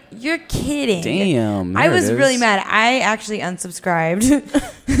like, you're kidding. Damn, I there was it really is. mad. I actually unsubscribed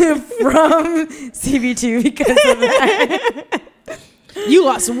from CB2 because of that. You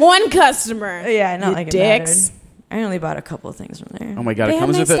lost one customer. Yeah, not You like dicks. it mattered. I only bought a couple of things from there. Oh my God! They It have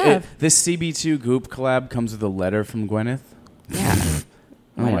comes nice with stuff. this CB2 Goop collab comes with a letter from Gwyneth. Yeah.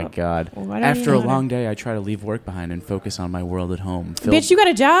 Oh my God! Why don't After you a know long day, I try to leave work behind and focus on my world at home. Bitch, you got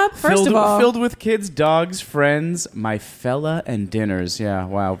a job? First of all. filled with kids, dogs, friends, my fella, and dinners. Yeah,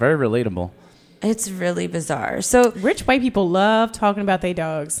 wow, very relatable. It's really bizarre. So, Rich white people love talking about their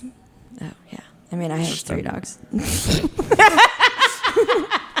dogs. oh, yeah. I mean, I have 3 dogs.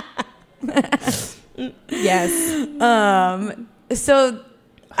 Yes. So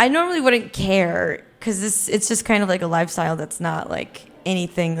I normally wouldn't care because it's just kind of like a lifestyle that's not like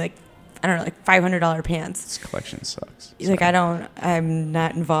anything like, I don't know, like $500 pants. This collection sucks. Like I'm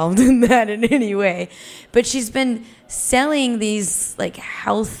not involved in that in any way. But she's been selling these like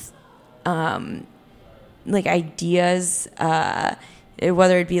health like ideas,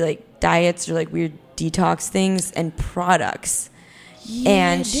 whether it be like diets or like weird detox things and products.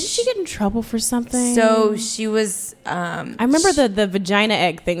 And didn't she get in trouble for something? So she was. I remember the vagina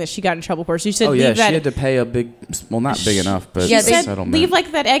egg thing that she got in trouble for. She said, Oh yeah, leave that. she had to pay a big, well, not big enough, but Yeah, She they said, settlement. leave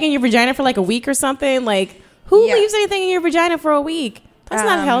like that egg in your vagina for like a week or something. Like, who Yeah. leaves anything in your vagina for a week? That's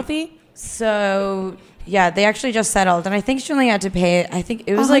not healthy. So yeah, they actually just settled, and I think she only had to pay. I think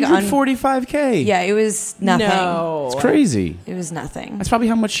it was like $145K. Yeah, it was nothing. No. It's crazy. It was nothing. That's probably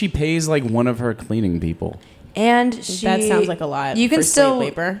how much she pays like one of her cleaning people. And she, That sounds like a lot You can for still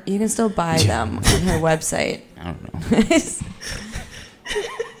slave labor. You can still buy them on her website. I don't know.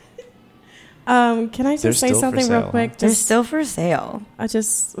 Can I just They're say still for something sale, real quick? huh? They're Just, still for sale.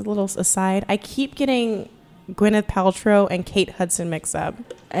 just a little aside. I keep getting Gwyneth Paltrow and Kate Hudson mixed up.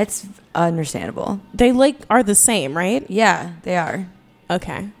 It's understandable. They like are the same, right? Yeah, they are.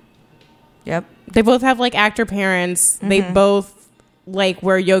 Okay. Yep. They both have like actor parents. They both like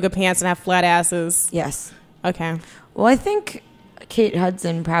wear yoga pants and have flat asses. Yes. Okay. Well, I think Kate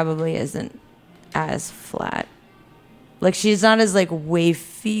Hudson probably isn't as flat. Like she's not as like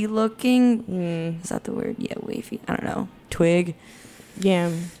wafy looking. Is that the word? Yeah, wafy. I don't know. Twig. Yeah.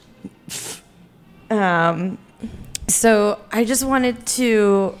 So I just wanted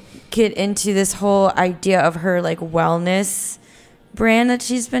to get into this whole idea of her like wellness brand that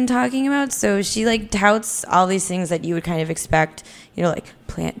she's been talking about. So she like touts all these things that you would kind of expect, you know, like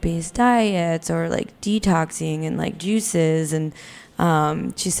plant-based diets or like detoxing and like juices, and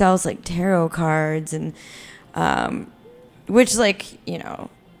she sells like tarot cards and which, like, you know,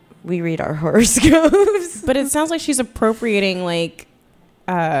 we read our horoscopes. But it sounds like she's appropriating like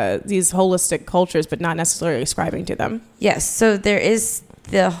these holistic cultures, but not necessarily ascribing to them. Yes. So there is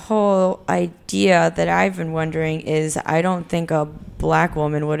the whole idea that I've been wondering is, I don't think a black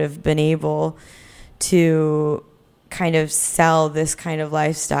woman would have been able to kind of sell this kind of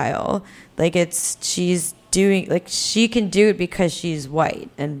lifestyle. Like, she's doing, like, she can do it because she's white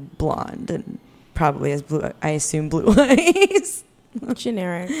and blonde and probably has blue, I assume, blue eyes.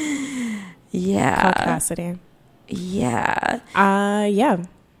 Generic. Yeah. Caucasity. Yeah. Yeah.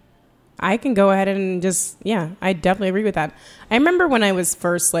 I can go ahead and just, I definitely agree with that. I remember when I was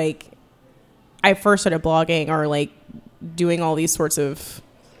first, like, I first started blogging or, like, doing all these sorts of,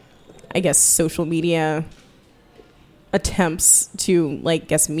 I guess, social media attempts to, like,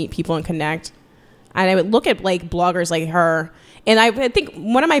 meet people and connect. And I would look at, like, bloggers like her. And I think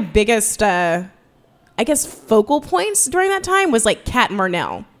one of my biggest, I guess, focal points during that time was, like, Kat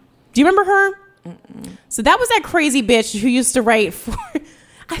Marnell. Do you remember her? Mm-mm. So that was that crazy bitch who used to write for...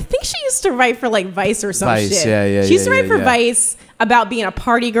 I think she used to write for like Vice or some shit. Yeah, she used to write for Vice about being a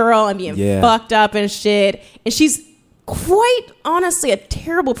party girl and being fucked up and shit. And she's quite honestly a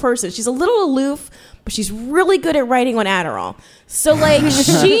terrible person. She's a little aloof, but she's really good at writing on Adderall. So like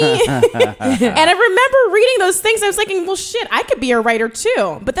she, and I remember reading those things. I was thinking, well, shit, I could be a writer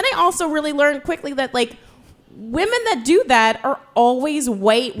too. But then I also really learned quickly that like women that do that are always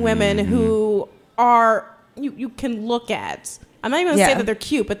white women who are you can look at. I'm not even going to say that they're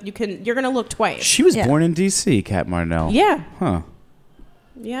cute, but you're going to look twice. She was born in D.C., Kat Marnell. Yeah. Huh.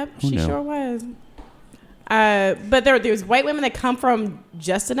 Yep, she sure was. But there's white women that come from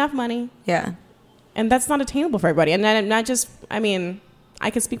just enough money. Yeah. And that's not attainable for everybody. And then not just, I mean,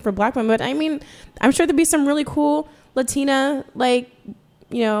 I could speak for black women, but I mean, I'm sure there'd be some really cool Latina, like,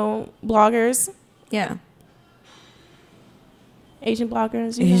 you know, bloggers. Yeah. Asian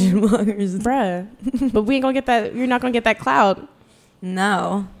bloggers. Asian bloggers. Bruh. But we ain't gonna get that. You're not gonna get that clout.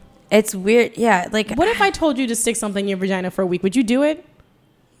 No. It's weird. Yeah. Like, what if I told you to stick something in your vagina for a week? Would you do it?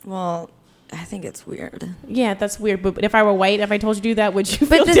 Well, I think it's weird. Yeah, that's weird. But if I were white, if I told you to do that, would you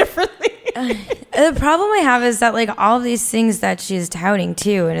feel differently? The problem I have is that, like, all of these things that she's touting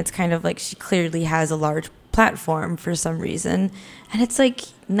too, and it's kind of like she clearly has a large platform for some reason. And it's like,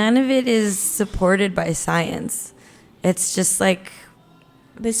 none of it is supported by science. It's just like,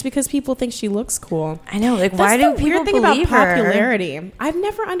 it's because people think she looks cool. I know. Like, why do people weird thing believe about her? I've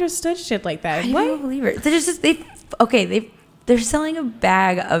never understood shit like that. I don't believe her. They're just they're selling a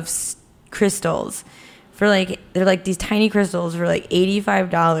bag of crystals for like, they're like these tiny crystals for like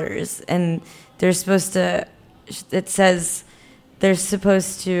 $85, and they're supposed to. It says they're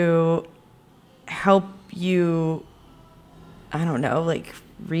supposed to help you. I don't know, like,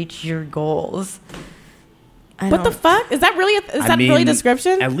 reach your goals. What the fuck? Is that really really a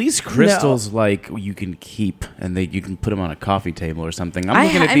description? At least crystals, like, you can keep, and you can put them on a coffee table or something. I'm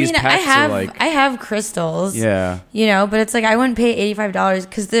looking at these packs. I have crystals. Yeah. You know, but it's like, I wouldn't pay $85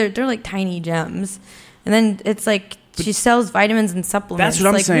 because they're like tiny gems. And then it's like, she sells vitamins and supplements. That's what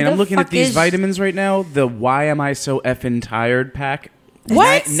I'm like, saying. I'm looking at these vitamins right now. The Why Am I So Effing Tired pack.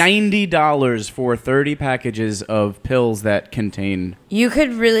 What? $90 for 30 packages of pills that contain. You could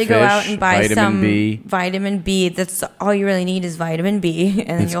really go out and buy some B. vitamin B. That's all you really need is vitamin B,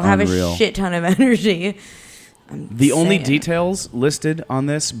 and then you'll have a shit ton of energy. The only details listed on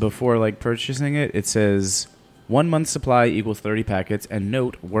this before, like, purchasing it, it says 1 month supply equals 30 packets, and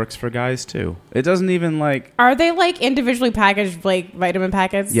note, works for guys too. It doesn't even, like... Are they like individually packaged, like, vitamin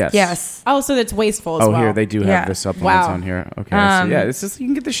packets? Yes. Yes. Oh, so that's wasteful as well. Oh, here, they do have the supplements on here. Okay, so yeah, it's just, you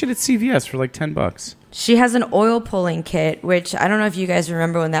can get the shit at CVS for like $10. She has an oil pulling kit, which I don't know if you guys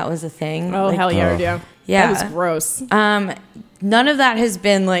remember when that was a thing. Oh, like, hell yeah, yeah. Yeah. That was gross. None of that has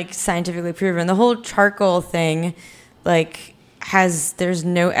been, like, scientifically proven. The whole charcoal thing, like... there's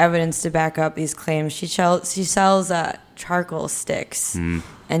no evidence to back up these claims. She sells charcoal sticks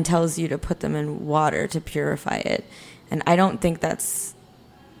and tells you to put them in water to purify it, and I don't think that's.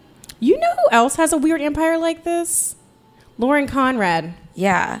 You know who else has a weird empire like this? Lauren Conrad.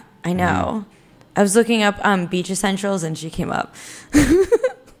 Yeah, I know. I was looking up beach essentials and she came up.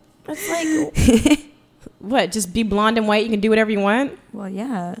 That's like what? Just be blonde and white. You can do whatever you want. Well,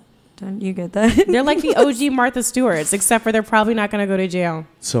 yeah. Don't you get that? They're like the OG Martha Stewarts, except for they're probably not going to go to jail.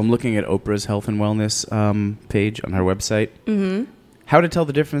 So I'm looking at Oprah's health and wellness page on her website. Mm-hmm. How to tell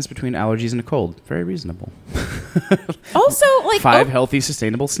the difference between allergies and a cold. Very reasonable. Also, like 5 healthy,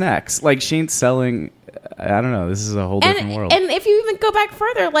 sustainable snacks. Like, she ain't selling... I don't know. This is a whole different world. And if you even go back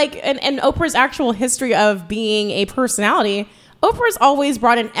further, like, and Oprah's actual history of being a personality, Oprah's always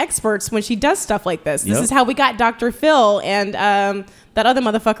brought in experts when she does stuff like this. This is how we got Dr. Phil and that other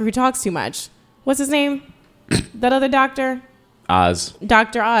motherfucker who talks too much. What's his name? That other doctor? Oz.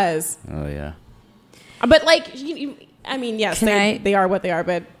 Dr. Oz. Oh, yeah. But, like, I mean, yes, they are what they are,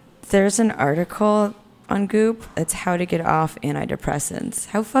 but... There's an article on Goop that's how to get off antidepressants.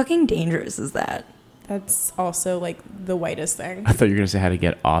 How fucking dangerous is that? That's also, like, the whitest thing. I thought you were going to say how to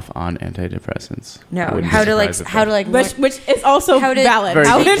get off on antidepressants. No, how to Which is also valid.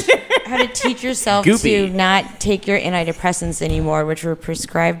 How to teach yourself Goopy. to not take your antidepressants anymore, which were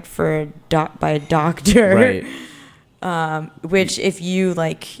prescribed by a doctor. Right. Which, if you,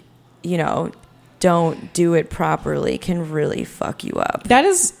 like, you know, don't do it properly, can really fuck you up. That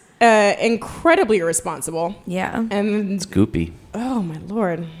is incredibly irresponsible. Yeah. And It's goopy. oh my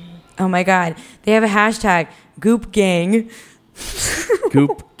lord. Oh my God. They have a hashtag, Goop Gang.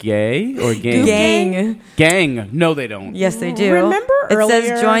 Goop gay or gang? Gang. Gang. No, they don't. Yes, they do. Remember it earlier?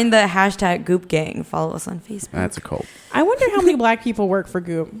 says join the hashtag Goop Gang. Follow us on Facebook. That's a cult. I wonder how many black people work for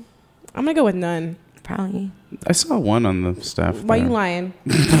Goop. I'm gonna go with none. Probably. I saw one on the staff. Why there. you lying?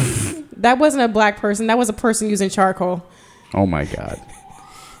 That wasn't a black person. That was a person using charcoal. Oh my God.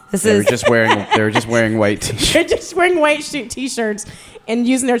 This They were is just wearing white t-shirts. They're just wearing white t-shirts and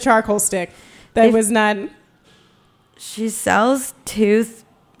using their charcoal stick. That was not... she sells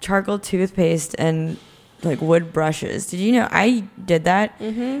charcoal toothpaste and like wood brushes. Did you know I did that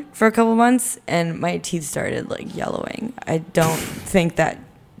for a couple months and my teeth started like yellowing? I don't think that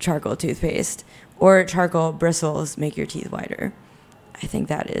charcoal toothpaste or charcoal bristles make your teeth whiter. I think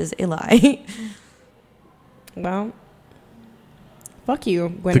that is a lie. Well, fuck you,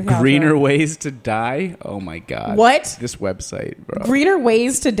 The Gwyneth greener Paltrow. ways to die. Oh my God. What? This website, bro. Greener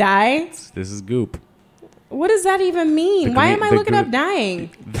ways to die? This is goop. What does that even mean? Why am I looking up dying?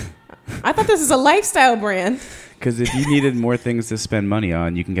 I thought this is a lifestyle brand. Because if you needed more things to spend money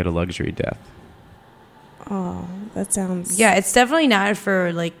on, you can get a luxury death. Oh, that sounds... Yeah, it's definitely not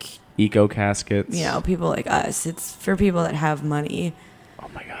for like, Eco caskets. you know, people like us. It's for people that have money. Oh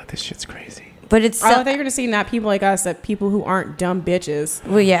my God, this shit's crazy. But it's I thought you were going to say not people like us, that people who aren't dumb bitches.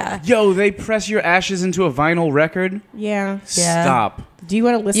 well, yeah. Yo, they press your ashes into a vinyl record? Yeah. Yeah. Stop. Do you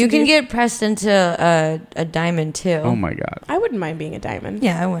want to listen You to... can get pressed into a diamond too. Oh my God. I wouldn't mind being a diamond.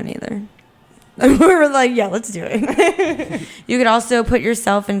 Yeah, I wouldn't either. We were like, yeah, let's do it. You could also put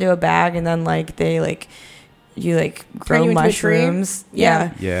yourself into a bag and then like you grow you into a tree? mushrooms.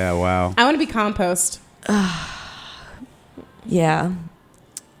 Yeah. Yeah, wow. I want to be compost. Yeah.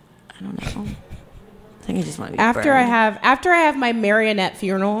 I don't know. I think I just want to be After burned. I have my marionette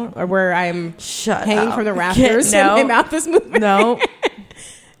funeral, or where I'm Shut hanging up. from the rafters No. and my mouth is moving. No.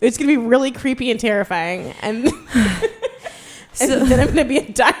 It's gonna be really creepy and terrifying, and, and then I'm gonna be a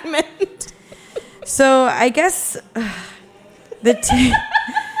diamond. So I guess the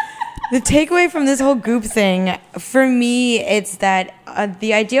takeaway from this whole Goop thing, for me, it's that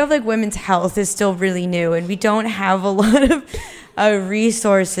the idea of like women's health is still really new, and we don't have a lot of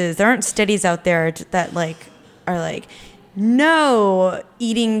resources. There aren't studies out there that like are like, no,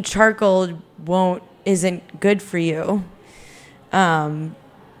 eating charcoal isn't good for you.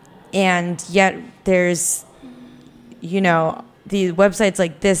 And yet there's, you know, the websites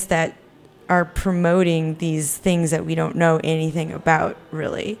like this that are promoting these things that we don't know anything about,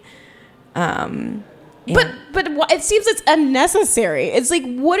 really. But it seems it's unnecessary. It's like,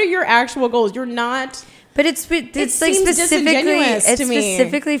 what are your actual goals? You're not. But it's like seems specifically disingenuous to me.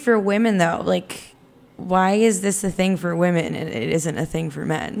 specifically for women though. Like, why is this a thing for women and it isn't a thing for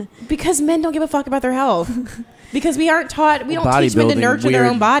men? Because men don't give a fuck about their health. Because we aren't taught. We don't teach men to Bodybuilding, nurture their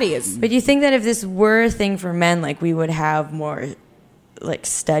weird. own bodies. But you think that if this were a thing for men, like we would have more like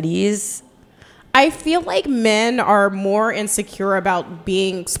studies? I feel like men are more insecure about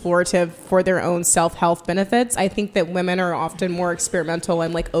being explorative for their own self-health benefits. I think that women are often more experimental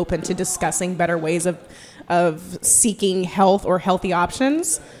and like open to discussing better ways of seeking health or healthy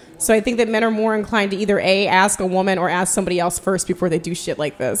options. So I think that men are more inclined to either A, ask a woman or ask somebody else first before they do shit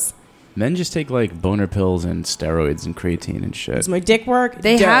like this. Men just take like boner pills and steroids and creatine and shit. Does my dick work?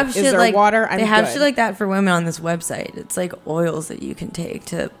 They Dope. have Is shit there like water? I'm they have good. shit like that for women on this website. It's like oils that you can take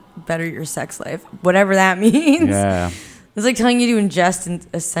to better your sex life, whatever that means. Yeah. It's like telling you to ingest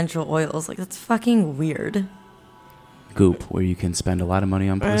essential oils. Like, that's fucking weird. Goop, where you can spend a lot of money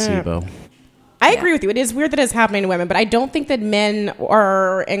on placebo. I agree with you. It is weird that it's happening to women, but I don't think that men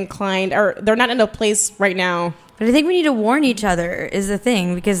are inclined, or they're not in a place right now But I think we need to warn each other is the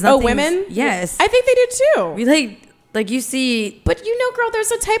thing because women? Yes, I think they do too. we like you see, But you know, girl,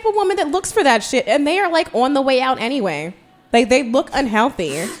 there's a type of woman that looks for that shit, and they are like on the way out anyway. Like they look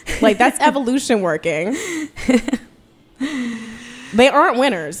unhealthy. Like that's evolution working. They aren't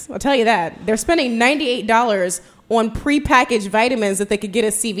winners. I'll tell you that. They're spending $98 on prepackaged vitamins that they could get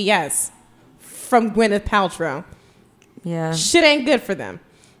at CVS from Gwyneth Paltrow. yeah. Shit ain't good for them.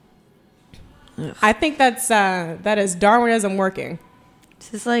 Ugh. I think that is Darwinism working.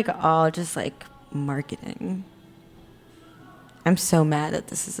 This is like all just like marketing. I'm so mad that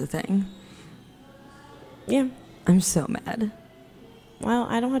this is a thing. Yeah. I'm so mad. Well,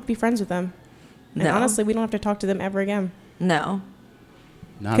 I don't have to be friends with them. And No. honestly, we don't have to talk to them ever again. No.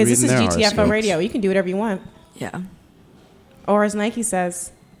 Not Because this is reading their GTFO horoscopes. radio. You can do whatever you want. Yeah. Or as Nike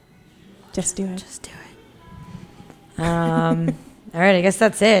says, just do it. Just do it. All right, I guess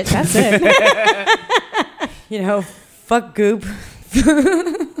that's it. That's it. Fuck Goop.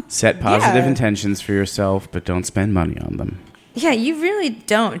 Set positive Yeah. intentions for yourself, but don't spend money on them. Yeah, you really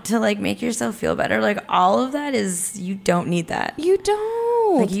don't to like make yourself feel better. Like all of that is you don't need that. You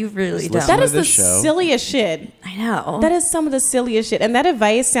don't. Like you really Just don't. listen That to is the this show. silliest shit. I know. That is some of the silliest shit. And that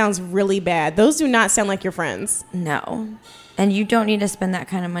advice sounds really bad. Those do not sound like your friends. No. And you don't need to spend that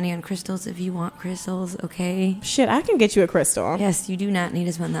kind of money on crystals if you want crystals, okay? Shit, I can get you a crystal. Yes, you do not need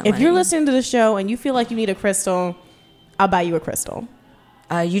to spend that If money. you're listening to the show and you feel like you need a crystal, I'll buy you a crystal.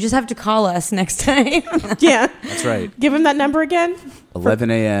 You just have to call us next time. Yeah. That's right. Give him that number again. 11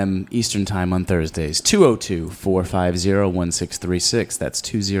 a.m. Eastern Time on Thursdays. 202-450-1636. That's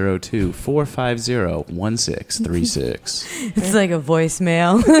 202-450-1636. It's like a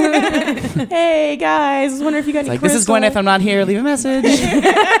voicemail. Hey, guys. I was wondering if you got any Like, this is crystal. Gwyneth. I'm not here. Leave a message.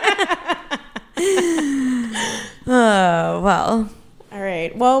 Well. All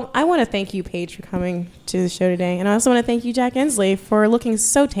right. Well, I want to thank you, Paige, for coming to the show today. And I also want to thank you, Jack Inslee, for looking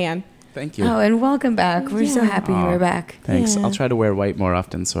so tan. Thank you. Oh, and welcome back. We're so Yeah. happy you were back. Thanks. Yeah. I'll try to wear white more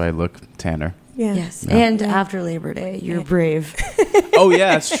often so I look tanner. Yeah. Yes. Yeah. And after Labor Day, you're brave. Oh,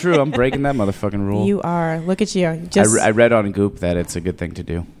 yeah, it's true. I'm breaking that motherfucking rule. You are. Look at you. Just, I read on Goop that it's a good thing to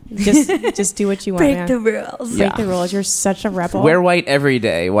do. just do what you want, Break man. the rules. Break the rules. You're such a rebel. Wear white every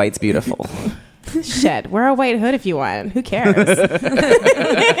day. White's beautiful. Shit. Wear a white hood if you want. Who cares? Or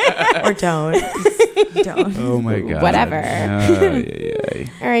don't. Don't. Oh, my God. Whatever. Yeah.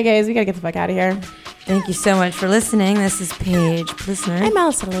 All right, guys. We got to get the fuck out of here. Thank you so much for listening. This is Paige Plisner. I'm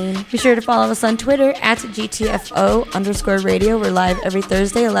Allison. Be sure to follow us on Twitter at GTFO_radio. We're live every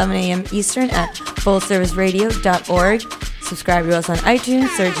Thursday, 11 a.m. Eastern at fullserviceradio.org. Subscribe to us on iTunes,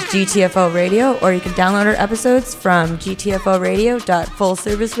 search GTFO Radio, or you can download our episodes from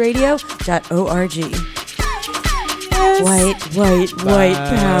gtforadio.fullserviceradio.org. Yes. White power.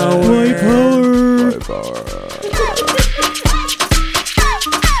 White power.